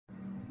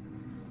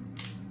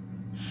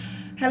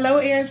Hello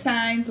air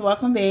signs,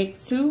 welcome back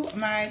to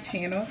my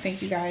channel.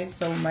 Thank you guys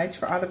so much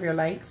for all of your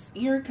likes,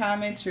 your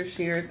comments, your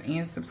shares,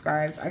 and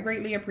subscribes. I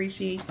greatly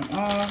appreciate them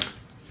all.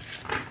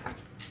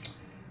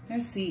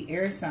 Let's see,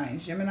 air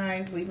signs,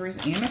 Geminis, Libras,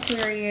 and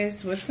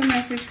Aquarius. What's the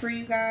message for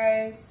you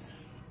guys?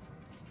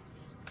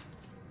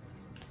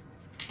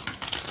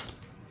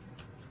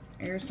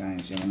 Air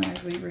signs,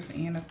 Geminis, Libras,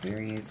 and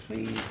Aquarius,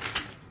 please.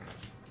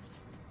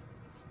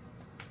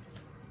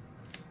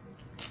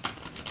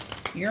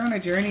 You're on a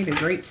journey to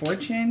great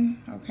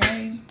fortune,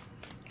 okay?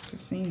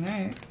 Just seen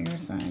that. Air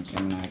signs,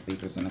 Geminis,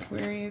 Libras, and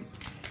Aquarius.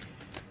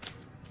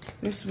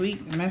 This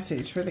week,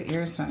 message for the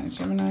air signs,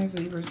 Geminis,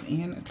 Libras,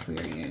 and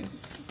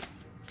Aquarius.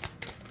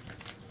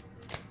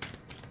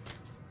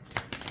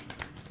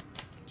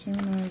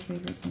 Geminis,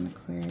 Libras, and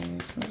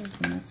Aquarius. What is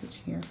the message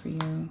here for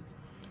you?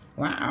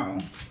 Wow.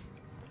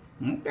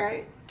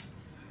 Okay.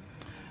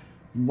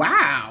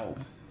 Wow.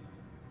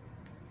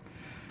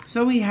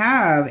 So we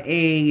have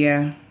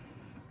a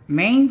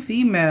main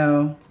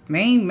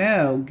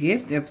male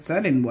gift of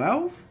sudden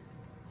wealth.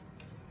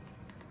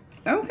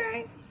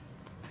 Okay.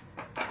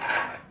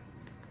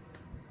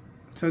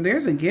 So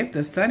there's a gift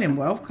of sudden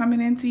wealth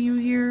coming into you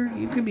here.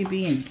 You could be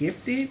being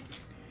gifted.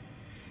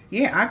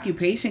 Yeah,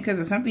 occupation because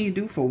of something you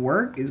do for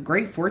work is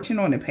great fortune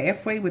on the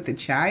pathway with the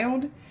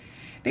child.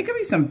 There could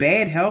be some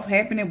bad health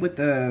happening with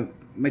the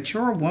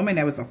mature woman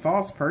that was a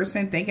false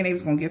person thinking they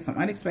was going to get some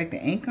unexpected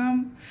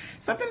income.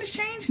 Something has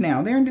changed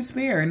now. They're in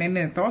despair and then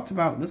their thoughts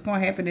about what's going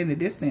to happen in the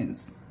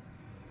distance.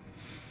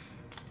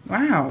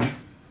 Wow.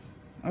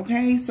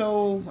 Okay,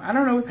 so I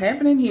don't know what's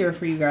happening here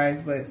for you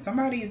guys, but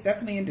somebody is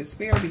definitely in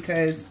despair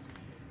because,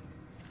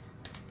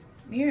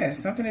 yeah,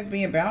 something is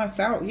being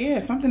balanced out. Yeah,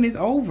 something is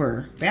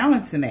over.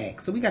 Balancing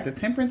act. So we got the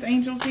temperance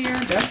angels here.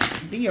 That's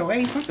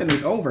DOA. Something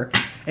is over.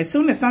 As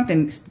soon as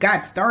something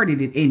got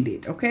started, it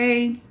ended.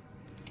 Okay?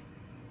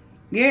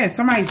 Yeah,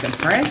 somebody's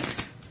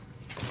depressed.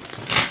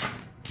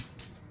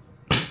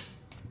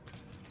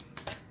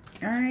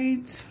 All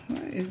right.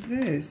 What is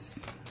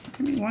this?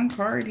 Give me one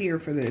card here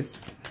for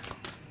this.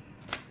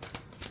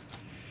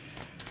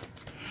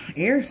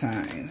 Air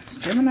signs.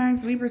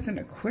 Geminis, Libras, and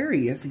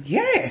Aquarius.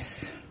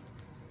 Yes.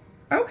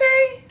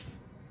 Okay.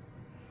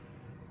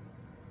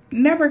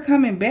 Never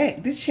coming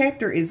back. This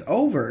chapter is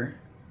over.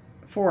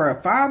 For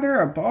a father,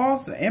 a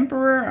boss, an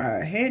emperor,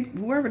 a head,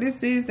 whoever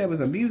this is that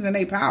was abusing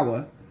their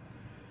power.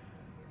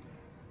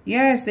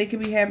 Yes, they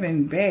could be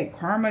having bad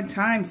karma.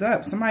 Time's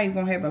up. Somebody's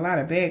going to have a lot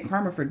of bad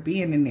karma for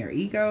being in their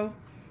ego.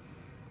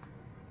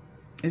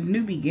 There's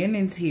new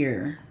beginnings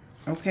here.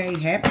 Okay,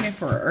 happening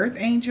for an earth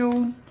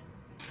angel.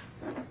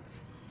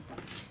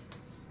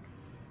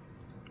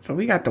 So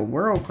we got the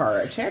world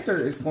card. Chapter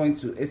is going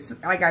to,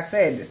 it's like I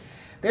said,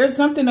 there's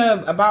something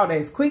about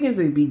as quick as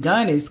it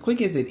begun, as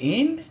quick as it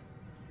end.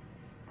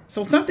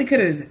 So something could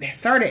have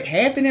started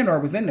happening or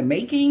was in the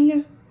making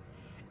and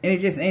it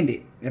just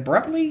ended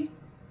abruptly.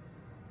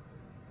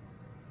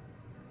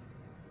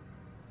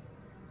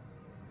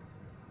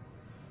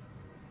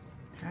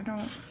 I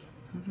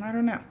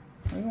don't know.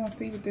 We're going to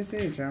see what this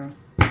is, y'all.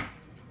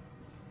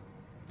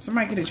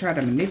 Somebody could have tried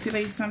to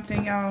manipulate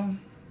something, y'all.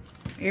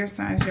 Air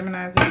signs,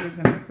 Geminis, Libras,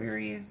 and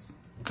Aquarius.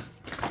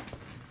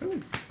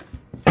 Ooh.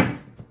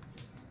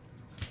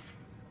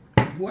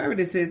 Whoever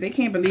this is, they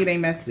can't believe they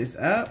messed this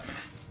up.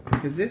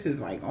 Because this is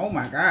like, oh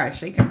my gosh,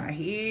 shaking my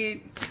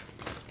head.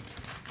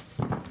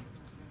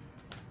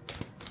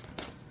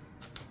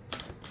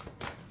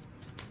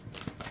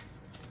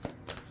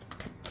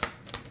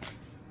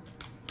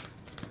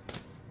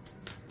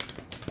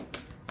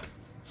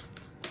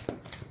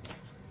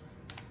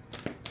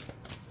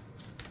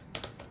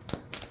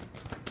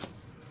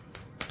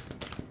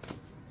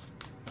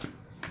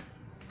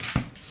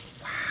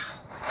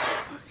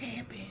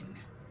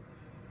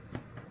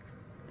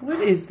 What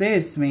is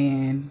this,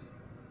 man?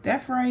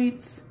 Death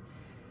rights,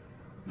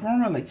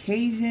 formal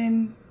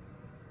occasion.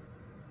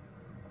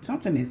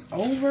 Something is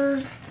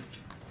over.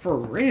 For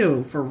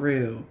real, for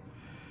real.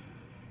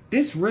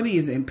 This really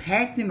is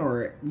impacting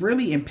or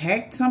really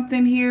impact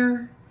something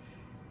here.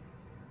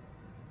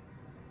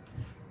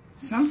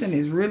 Something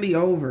is really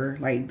over,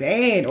 like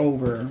bad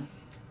over.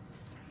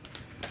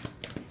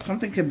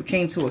 Something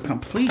came to a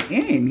complete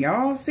end,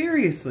 y'all.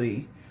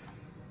 Seriously.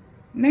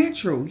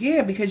 Natural,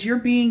 yeah, because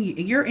you're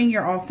in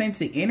your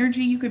authentic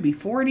energy. You could be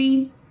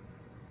 40.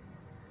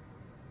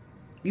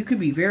 You could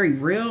be very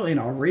real and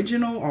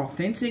original,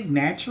 authentic,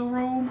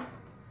 natural.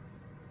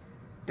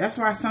 That's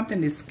why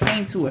something just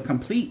came to a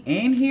complete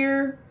end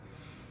here.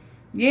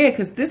 Yeah,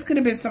 because this could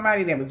have been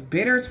somebody that was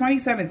bitter.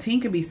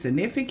 2017 could be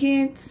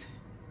significant.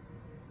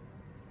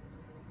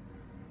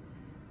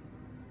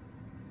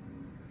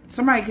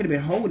 Somebody could have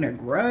been holding a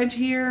grudge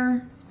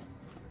here.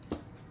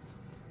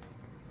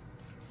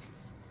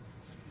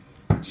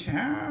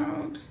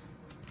 Child.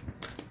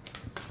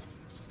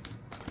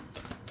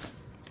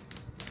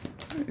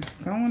 What is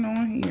going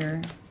on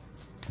here?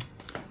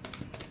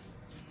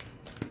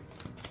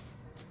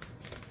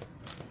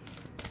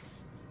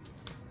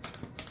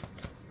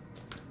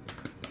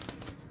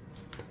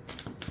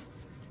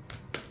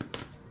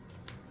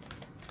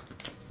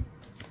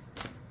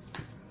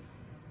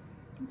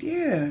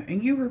 Yeah,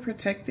 and you were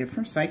protected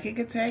from psychic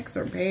attacks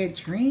or bad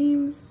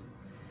dreams.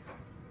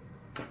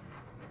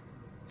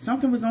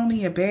 Something was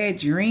only a bad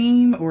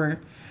dream,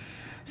 or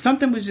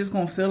something was just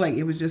going to feel like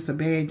it was just a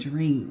bad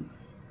dream.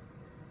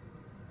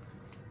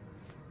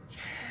 Yeah,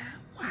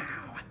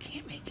 wow, I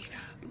can't make it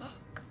up.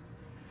 Look.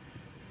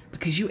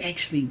 Because you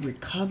actually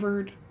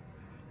recovered.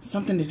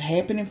 Something is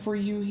happening for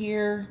you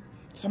here.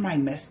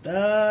 Somebody messed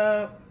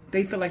up.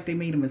 They feel like they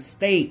made a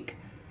mistake.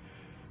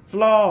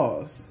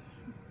 Flaws.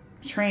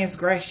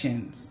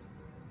 Transgressions.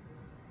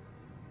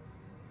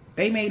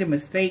 They made a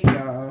mistake,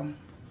 y'all,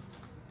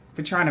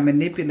 for trying to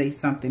manipulate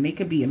something. They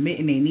could be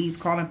admitting their needs,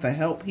 calling for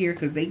help here,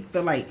 because they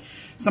feel like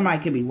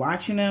somebody could be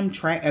watching them,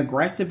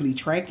 aggressively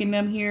tracking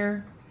them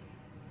here.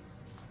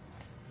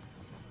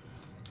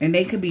 And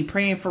they could be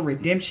praying for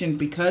redemption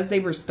because they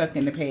were stuck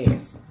in the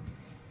past.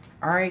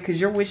 All right,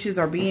 because your wishes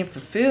are being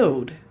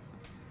fulfilled.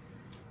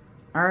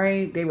 All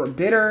right, they were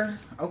bitter.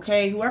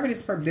 Okay, whoever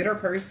this bitter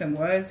person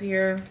was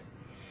here,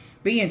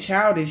 being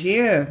childish.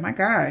 Yeah, my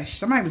gosh,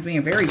 somebody was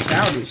being very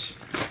childish.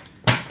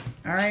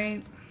 All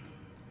right.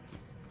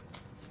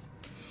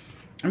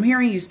 I'm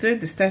hearing you stood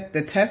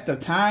the test of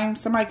time.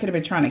 Somebody could have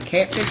been trying to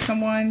catfish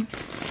someone.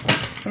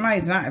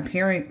 Somebody's not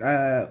appearing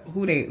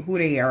who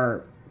they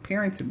are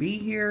appearing to be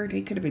here.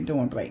 They could have been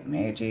doing black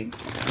magic.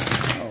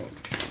 Oh.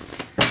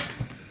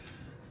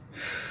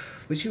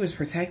 But you was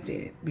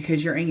protected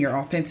because you're in your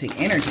authentic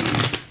energy.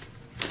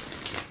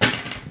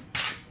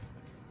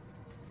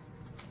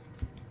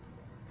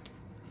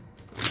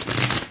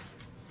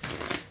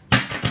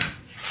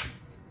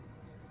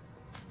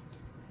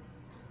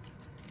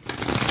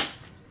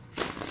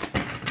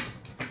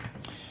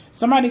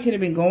 Somebody could have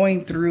been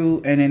going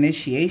through an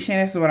initiation.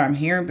 That's what I'm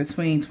hearing,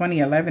 between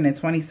 2011 and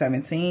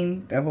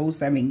 2017, the whole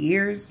 7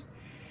 years.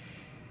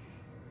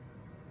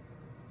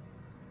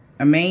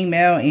 A main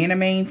male and a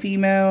main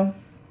female.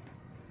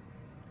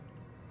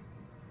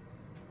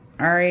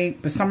 All right.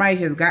 But somebody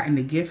has gotten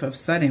the gift of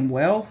sudden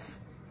wealth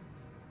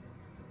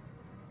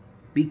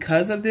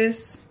because of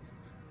this.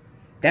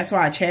 That's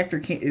why a chapter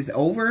is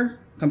over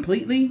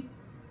completely.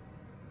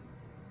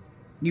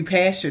 You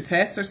passed your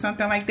test or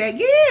something like that.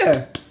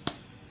 Yeah.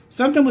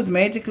 Something was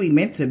magically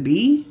meant to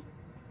be.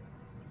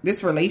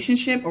 This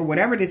relationship or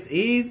whatever this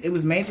is, it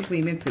was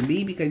magically meant to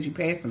be because you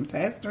passed some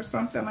test or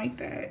something like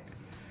that.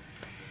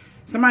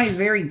 Somebody's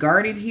very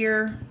guarded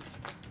here.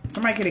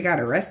 Somebody could have got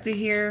arrested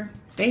here.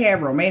 They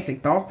have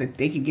romantic thoughts that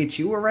they could get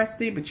you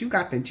arrested, but you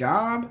got the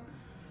job.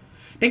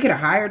 They could have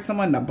hired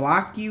someone to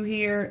block you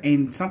here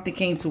and something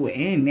came to an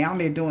end. Now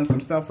they're doing some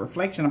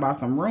self-reflection about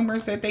some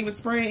rumors that they were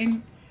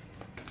spreading.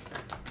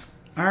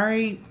 All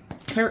right.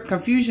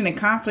 Confusion and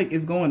conflict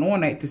is going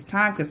on at this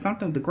time because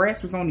the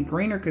grass was only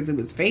greener because it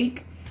was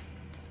fake.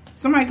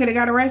 Somebody could have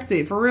got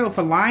arrested for real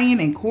for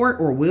lying in court,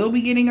 or will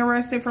be getting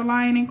arrested for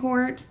lying in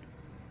court.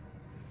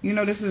 You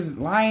know, this is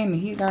lying.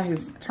 He got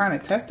his turn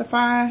to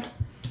testify.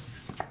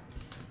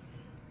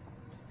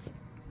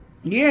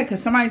 Yeah,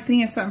 because somebody's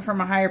seeing something from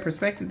a higher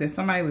perspective that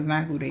somebody was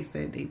not who they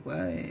said they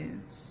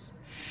was.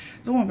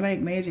 Doing black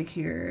magic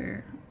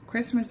here.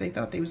 Christmas, they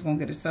thought they was going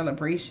to get a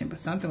celebration, but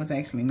something was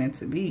actually meant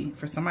to be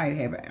for somebody to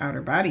have an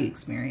outer body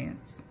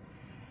experience.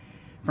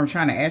 From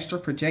trying to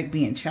astral project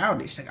being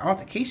childish. Like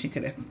altercation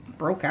could have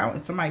broke out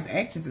and somebody's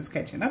actions is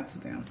catching up to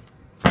them.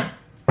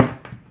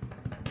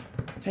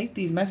 Take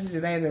these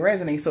messages as it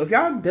resonates. So if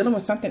y'all dealing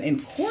with something in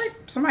court,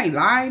 somebody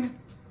lied.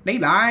 They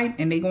lied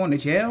and they going to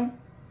jail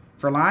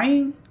for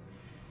lying.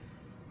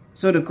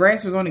 So the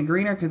grass was only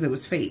greener because it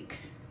was fake.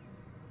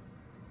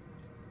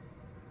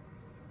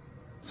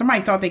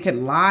 Somebody thought they could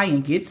lie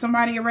and get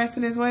somebody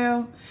arrested as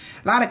well.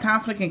 A lot of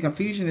conflict and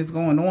confusion is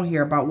going on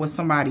here about what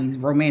somebody's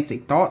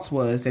romantic thoughts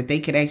was. That they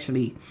could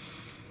actually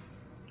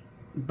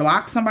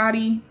block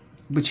somebody.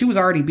 But you was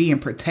already being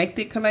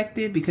protected,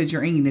 collective, because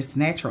you're in this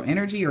natural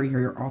energy or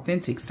your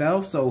authentic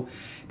self. So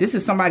this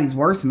is somebody's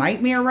worst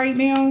nightmare right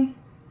now.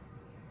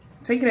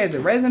 Take it as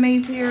it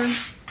resonates here.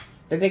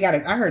 That they got,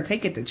 I heard,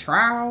 take it to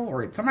trial.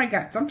 Or somebody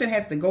got, something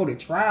has to go to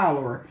trial.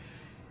 Or...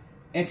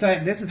 And so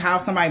this is how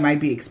somebody might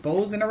be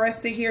exposed and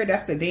arrested here.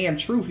 That's the damn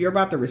truth. You're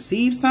about to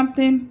receive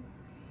something.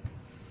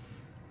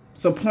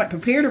 So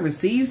prepare to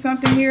receive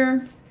something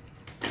here.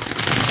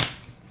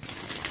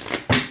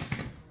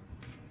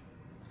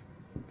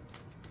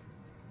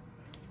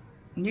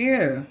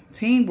 Yeah.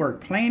 Teamwork,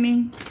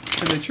 planning.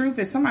 But the truth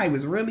is somebody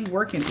was really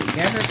working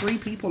together. 3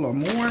 people or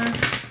more.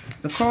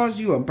 To cause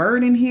you a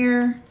burden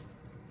here.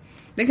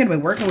 They could have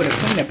been working with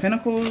a Queen of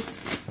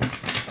Pentacles.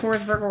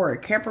 Taurus, Virgo, or a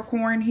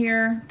Capricorn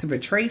here to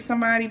betray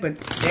somebody, but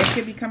that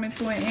could be coming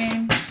to an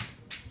end.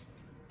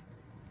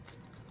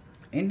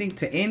 Ending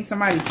to end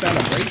somebody's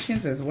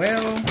celebrations as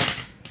well,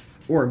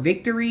 or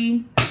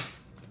victory.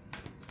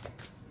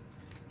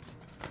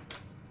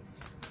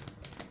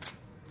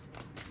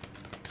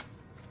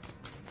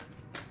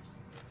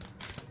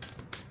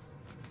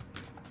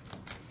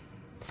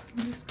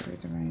 What is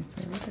Spirit Divine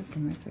say? What is the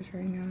message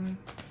right now?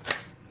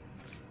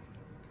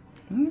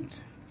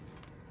 What?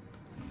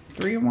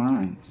 3 of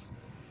Wands.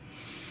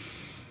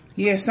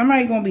 Yeah,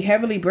 somebody gonna be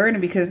heavily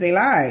burdened because they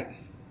lied.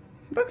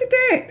 Look at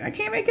that. I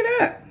can't make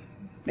it up.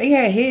 They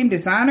had hidden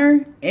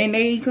dishonor and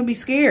they could be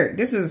scared.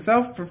 This is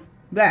a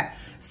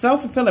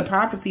self-fulfilling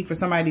prophecy for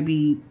somebody to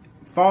be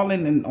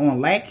falling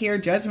on lack here.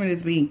 Judgment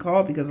is being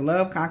called because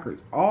love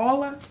conquers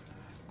all, of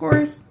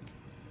course.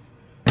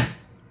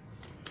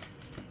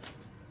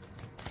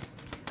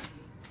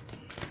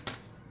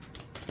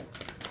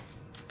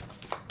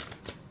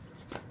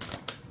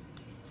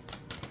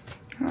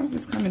 How's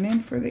this coming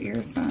in for the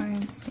air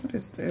signs? What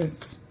is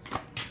this?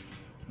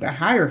 The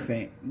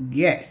Hierophant.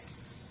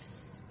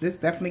 Yes. This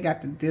definitely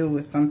got to deal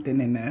with something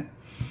in the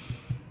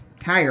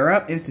higher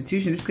up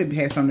institution. This could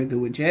have something to do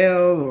with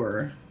jail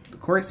or the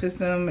court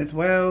system as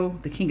well.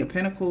 The King of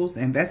Pentacles.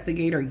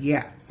 Investigator.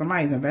 Yeah.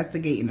 Somebody's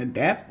investigating a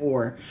death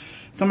or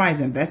somebody's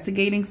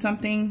investigating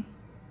something.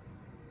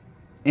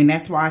 And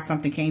that's why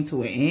something came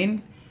to an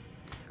end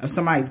of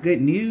somebody's good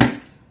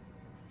news.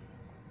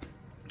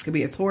 Could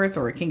be a Taurus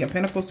or a King of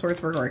Pentacles, Taurus,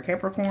 Virgo, or a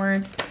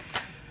Capricorn.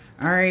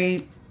 All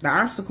right. The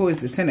obstacle is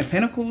the Ten of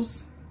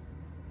Pentacles.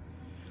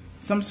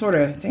 Some sort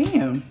of,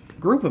 damn,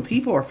 group of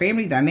people or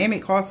family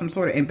dynamic caused some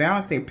sort of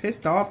imbalance. They're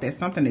pissed off that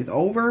something is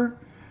over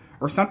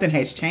or something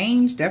has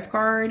changed. Death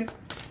card.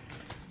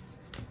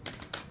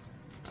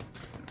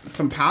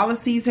 Some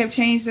policies have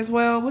changed as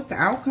well. What's the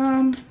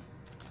outcome?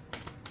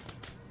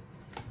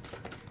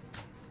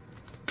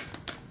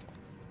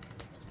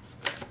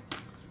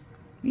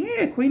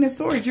 Yeah, Queen of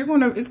Swords.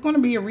 It's gonna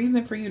be a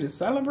reason for you to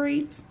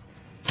celebrate.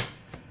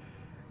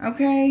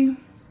 Okay.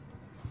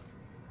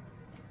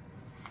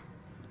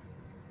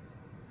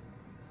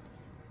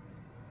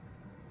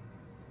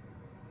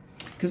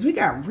 Because we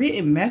got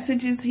written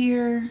messages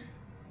here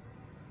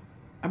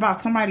about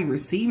somebody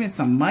receiving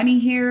some money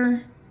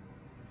here.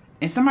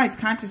 And somebody's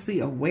consciously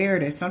aware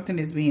that something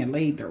is being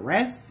laid to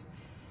rest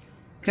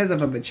because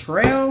of a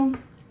betrayal.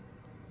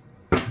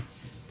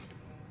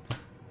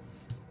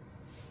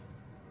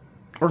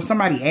 Or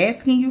somebody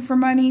asking you for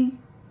money.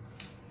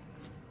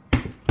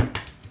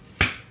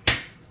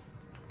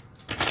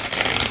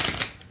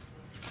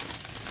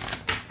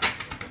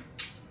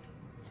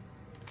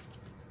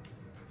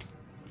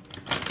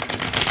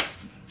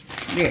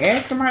 Yeah,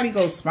 as somebody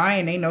goes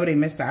spying, they know they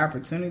missed the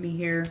opportunity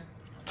here.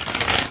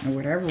 In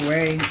whatever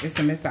way, it's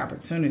a missed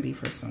opportunity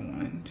for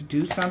someone to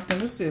do something.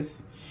 What's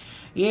this?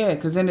 Yeah,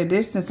 because in the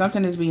distance,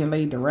 something is being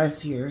laid to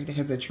rest here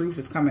because the truth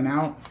is coming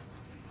out.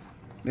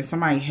 That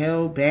somebody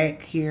held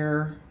back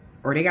here,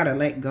 or they got to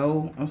let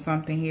go of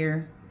something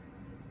here,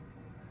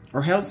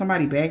 or held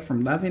somebody back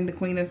from loving the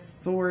Queen of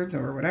Swords,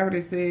 or whatever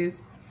this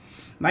is.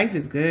 Life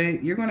is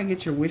good. You're going to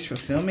get your wish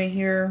fulfillment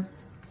here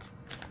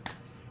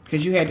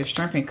because you had the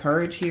strength and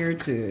courage here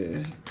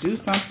to do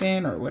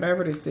something, or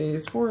whatever this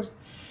is.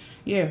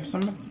 Yeah,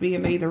 somebody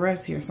being laid to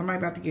rest here. Somebody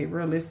about to get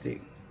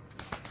realistic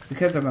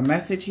because of a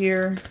message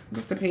here.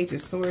 What's the Page of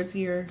Swords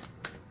here?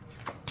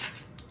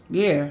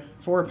 Yeah,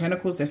 Four of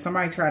Pentacles that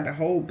somebody tried to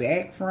hold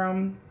back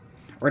from,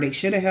 or they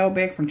should have held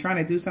back from trying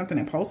to do something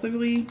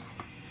impulsively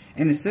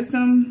in the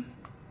system.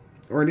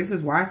 Or this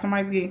is why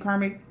somebody's getting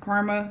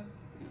karma.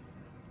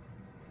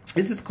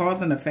 This is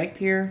cause and effect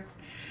here.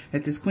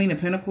 That this Queen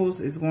of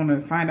Pentacles is going to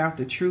find out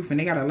the truth and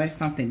they got to let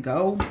something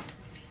go.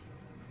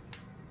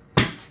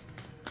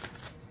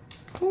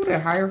 Ooh, the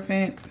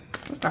Hierophant.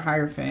 What's the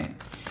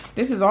Hierophant?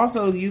 This is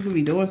also, you could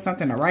be doing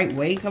something the right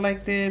way,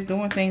 collective.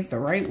 Doing things the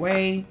right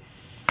way.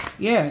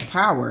 Yeah,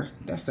 Tower.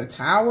 That's the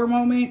Tower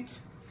moment.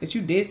 That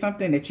you did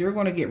something that you're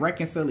going to get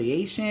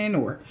reconciliation,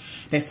 or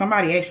that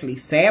somebody actually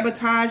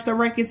sabotaged the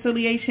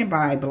reconciliation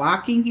by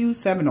blocking you.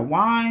 Seven of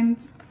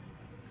Wands.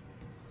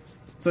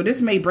 So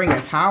this may bring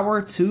a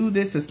Tower to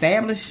this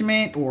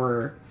establishment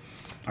or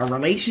a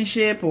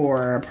relationship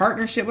or a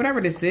partnership,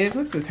 whatever this is.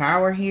 What's the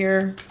Tower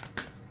here?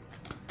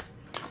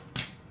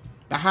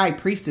 The High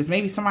Priestess.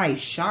 Maybe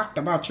somebody's shocked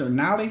about your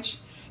knowledge.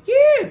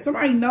 Yeah,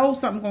 somebody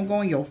knows something's going to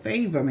go in your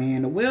favor,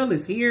 man. The Wheel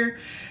is here.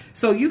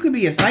 So you could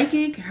be a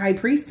psychic, High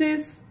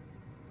Priestess.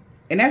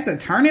 And that's a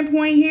turning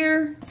point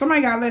here.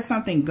 Somebody got to let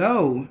something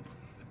go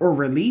or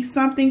release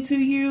something to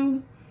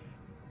you.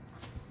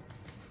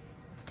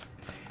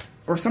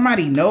 Or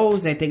somebody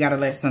knows that they got to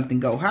let something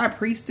go. High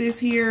Priestess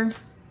here.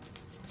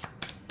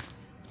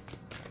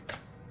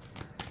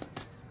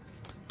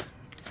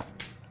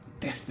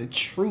 That's the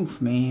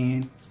truth,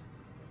 man.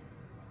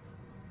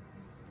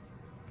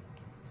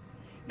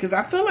 Because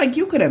I feel like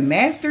you could have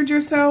mastered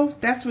yourself.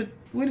 That's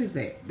what is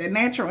that? The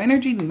natural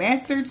energy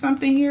mastered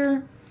something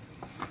here.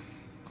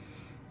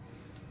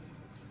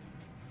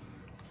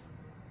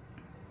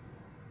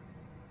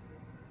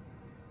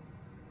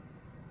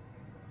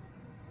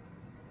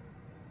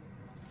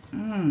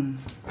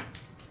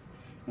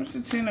 What's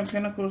the Ten of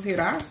Pentacles here?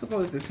 The obstacle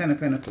is the Ten of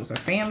Pentacles. A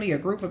family, a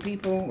group of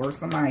people, or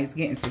somebody's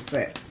getting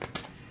success.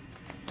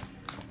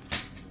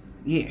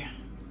 Yeah.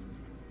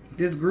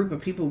 This group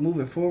of people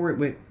moving forward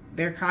with,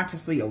 they're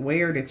consciously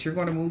aware that you're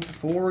going to move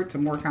forward to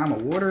more calmer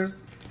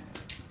waters.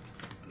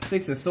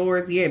 Six of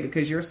Swords. Yeah,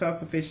 because you're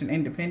self-sufficient,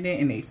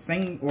 independent, and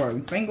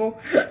single.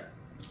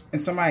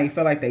 And somebody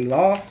felt like they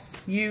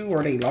lost you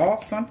or they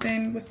lost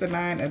something. What's the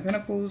Nine of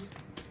Pentacles?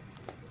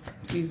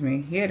 Excuse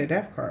me. Yeah, the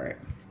Death card.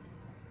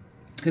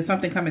 Because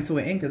something coming to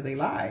an end because they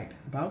lied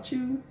about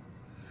you.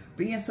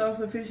 Being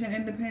self-sufficient,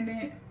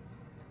 independent.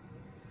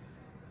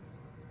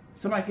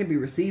 Somebody could be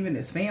receiving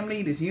this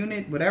family, this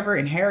unit, whatever.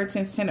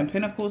 Inheritance, 10 of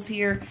Pentacles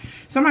here.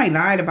 Somebody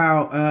lied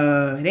about,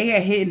 they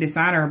had hidden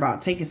dishonor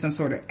about taking some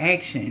sort of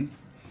action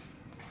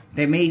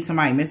that made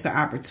somebody miss the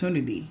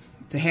opportunity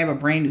to have a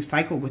brand new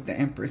cycle with the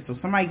Empress. So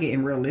somebody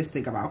getting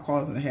realistic about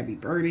causing a heavy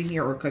burden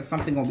here, or because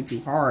something going to be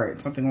too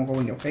hard. Something going to go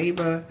in your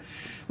favor.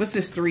 What's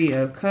this 3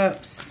 of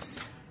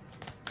Cups?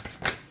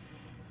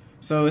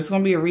 So it's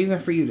going to be a reason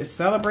for you to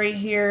celebrate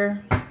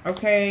here.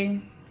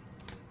 Okay.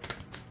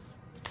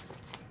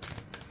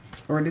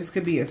 Or this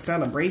could be a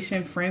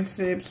celebration,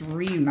 friendships,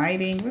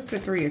 reuniting. What's the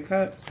 3 of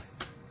Cups?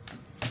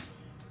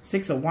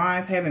 6 of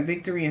Wands, having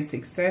victory and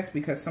success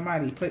because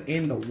somebody put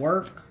in the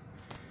work.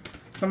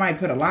 Somebody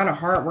put a lot of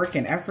hard work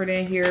and effort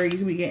in here. You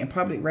could be getting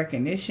public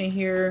recognition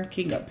here.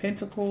 King of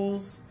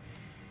Pentacles.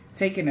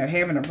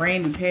 Having a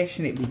brand new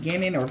passionate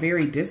beginning or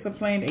very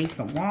disciplined. Ace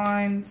of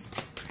Wands.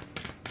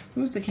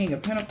 Who's the King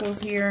of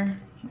Pentacles here?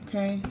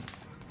 Okay.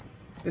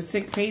 The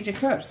 6th Page of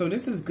Cups. So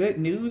this is good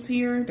news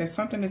here. That's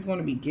something that's going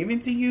to be given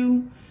to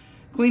you.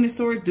 Queen of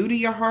Swords, due to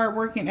your hard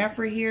work and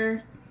effort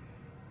here.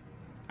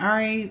 All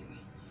right.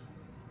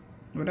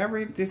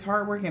 Whatever this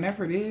hard work and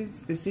effort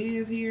is, this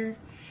is here.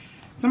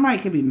 Somebody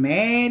could be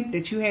mad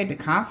that you had the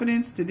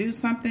confidence to do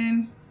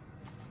something.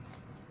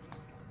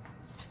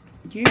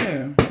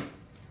 Yeah.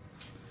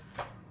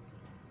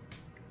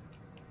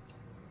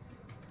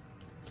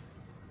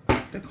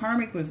 The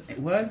karmic was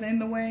in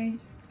the way.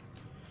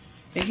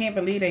 They can't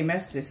believe they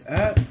messed this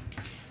up.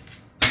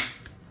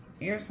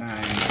 Air sign.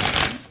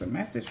 What's the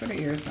message for the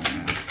air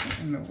sign? What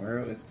in the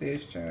world is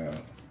this, child?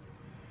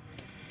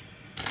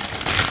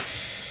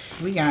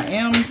 We got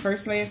M,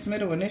 first, last,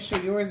 middle, initial,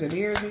 yours, or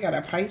theirs. We got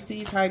a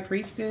Pisces, High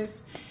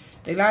Priestess.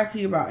 They lied to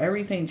you about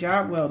everything,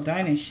 job well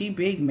done, and she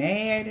big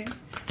mad.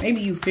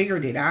 Maybe you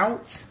figured it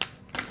out.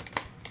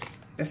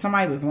 That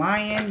somebody was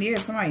lying. Yeah,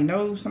 somebody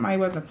knows somebody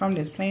wasn't from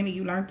this planet.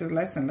 You learned this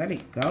lesson, let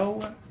it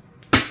go.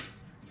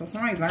 So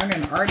somebody's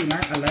already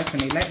learned a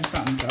lesson. They letting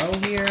something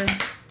go here.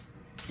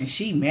 And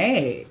she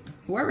mad.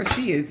 Whoever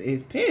she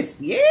is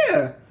pissed.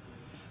 Yeah.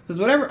 Because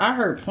whatever, I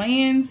heard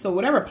plans. So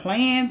whatever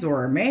plans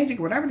or magic,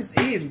 whatever this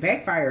is,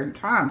 backfired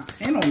times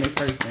 10 on this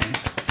person.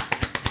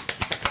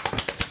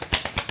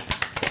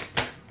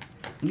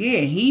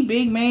 Yeah, he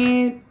big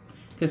mad.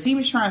 Because he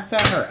was trying to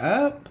set her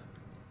up.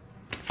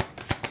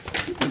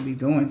 He could be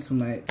doing too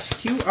much.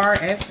 Q, R,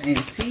 S, and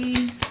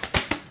T.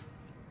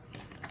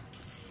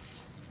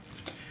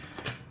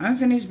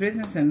 Unfinished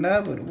business and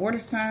love with a water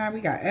sign.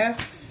 We got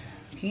F.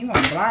 Can you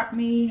unblock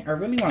me? I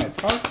really want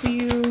to talk to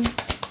you.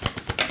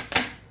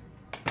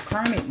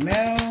 Karmic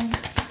Mel.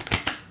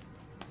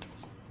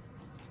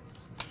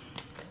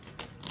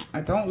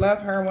 I don't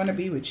love her. Want to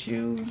be with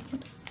you.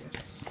 What is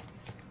this?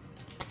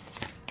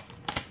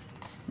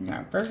 We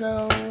got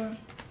Virgo.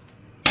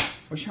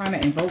 We're trying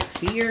to invoke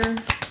fear.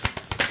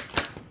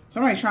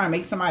 Somebody trying to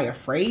make somebody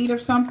afraid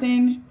of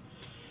something.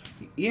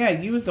 Yeah,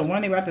 you was the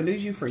one they about to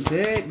lose you for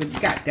good, but you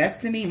got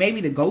destiny.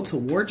 Maybe to go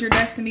towards your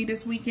destiny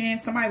this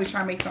weekend. Somebody was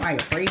trying to make somebody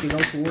afraid to go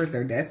towards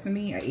their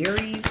destiny. An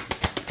Aries.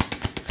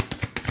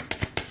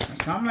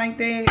 Or something like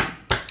that.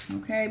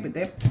 Okay, but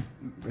that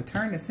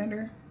return to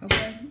sender.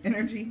 Okay,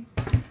 energy.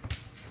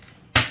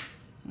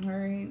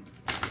 Alright.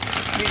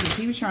 Yeah, because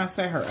he was trying to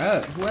set her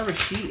up. Whoever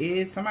she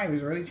is, somebody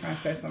was really trying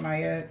to set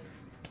somebody up.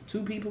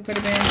 2 people could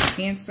have been.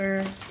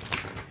 Cancer.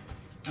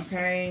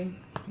 Okay.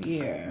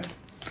 Yeah.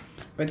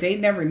 But they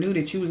never knew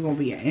that you was going to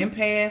be an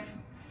empath.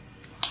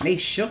 They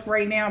shook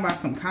right now about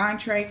some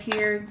contract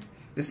here.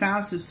 The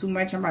sounds is too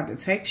much. I'm about to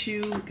text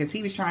you. Because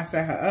he was trying to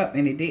set her up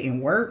and it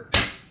didn't work.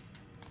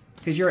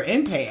 Because you're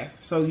an empath.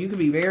 So you could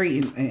be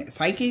very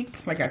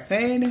psychic, like I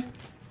said.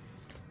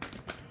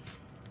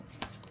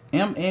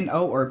 M, N,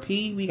 O, or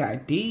P. We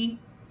got D.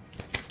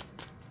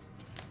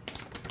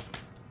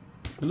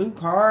 Blue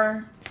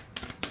car.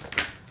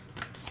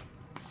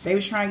 They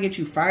was trying to get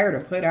you fired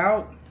or put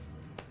out.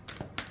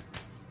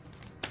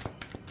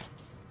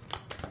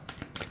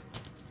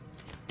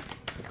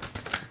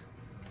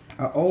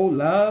 An old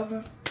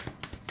love.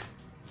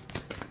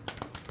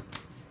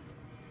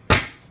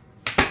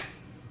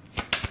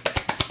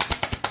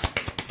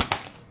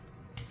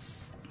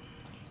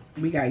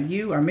 We got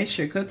you. I miss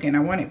your cooking. I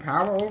wanted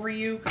power over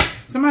you.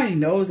 Somebody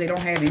knows they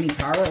don't have any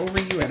power over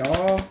you at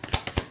all.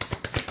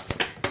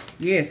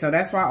 Yeah, so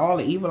that's why all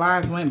the evil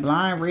eyes went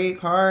blind. Red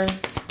card.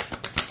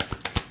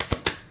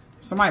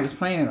 Somebody was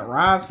planning to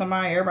rob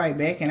somebody. Everybody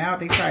backing out.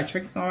 They tried to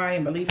trick somebody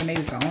and believing they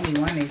was the only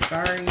one. They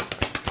sorry.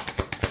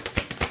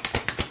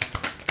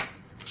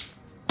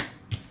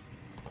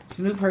 This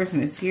new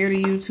person is scared of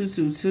you.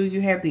 222.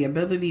 You have the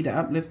ability to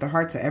uplift the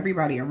hearts of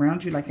everybody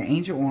around you like an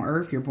angel on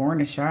earth. You're born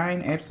to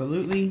shine.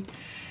 Absolutely.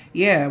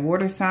 Yeah,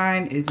 water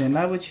sign is in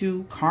love with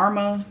you.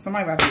 Karma.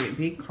 Somebody about to get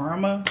big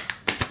karma.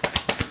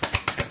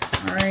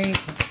 All right.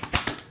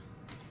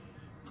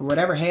 For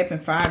whatever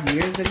happened 5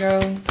 years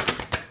ago,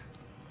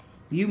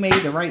 you made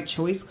the right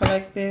choice,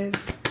 collective.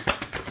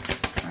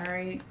 All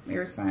right.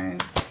 Air sign.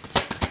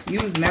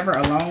 You was never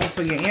alone.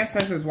 So your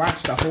ancestors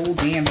watched the whole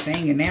damn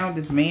thing. And now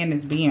this man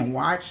is being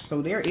watched.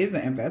 So there is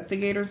an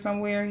investigator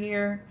somewhere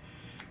here.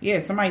 Yeah,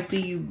 somebody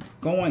see you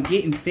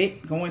getting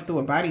fit, going through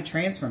a body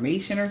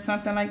transformation or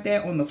something like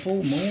that on the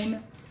full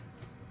moon.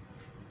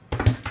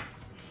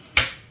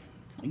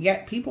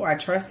 Yet people I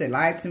trusted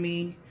lied to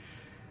me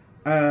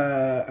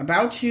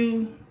about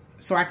you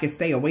so I could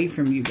stay away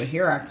from you. But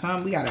here I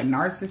come. We got a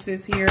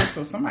narcissist here.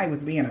 So somebody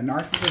was being a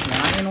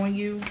narcissist lying on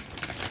you.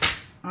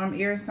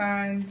 Air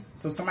signs.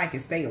 So somebody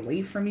could stay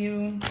away from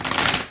you.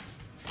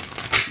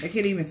 They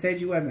could even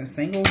said you wasn't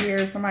single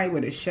here. Somebody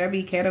with a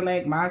Chevy,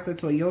 Cadillac, Mazda,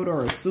 Toyota,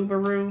 or a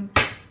Subaru.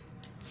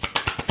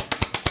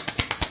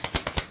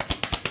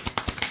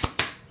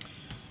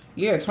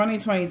 Yeah,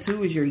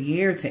 2022 is your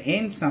year to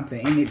end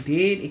something. And it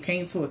did. It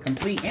came to a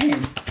complete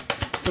end.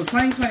 So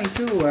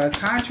 2022, a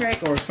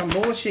contract or some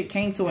bullshit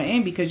came to an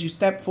end because you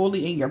stepped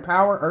fully in your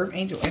power, earth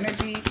angel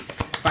energy,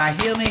 by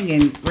healing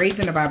and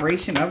raising the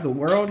vibration of the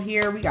world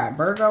here. We got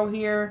Virgo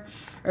here.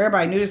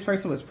 Everybody knew this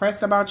person was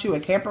pressed about you, a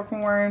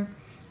Capricorn.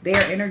 They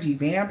are energy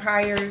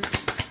vampires.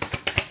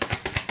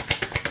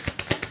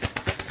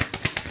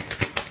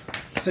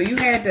 So you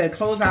had to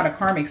close out a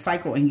karmic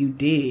cycle, and you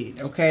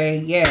did, okay?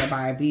 Yeah,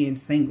 by being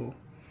single.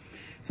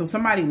 So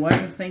somebody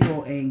wasn't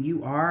single and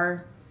you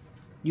are.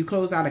 You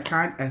close out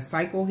a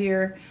cycle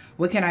here.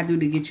 What can I do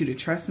to get you to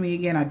trust me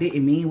again? I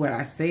didn't mean what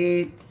I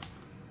said.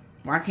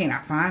 Why can't I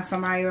find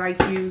somebody like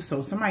you?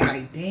 So somebody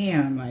like,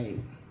 damn, like,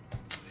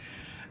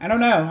 I don't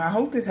know. I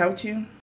hope this helped you.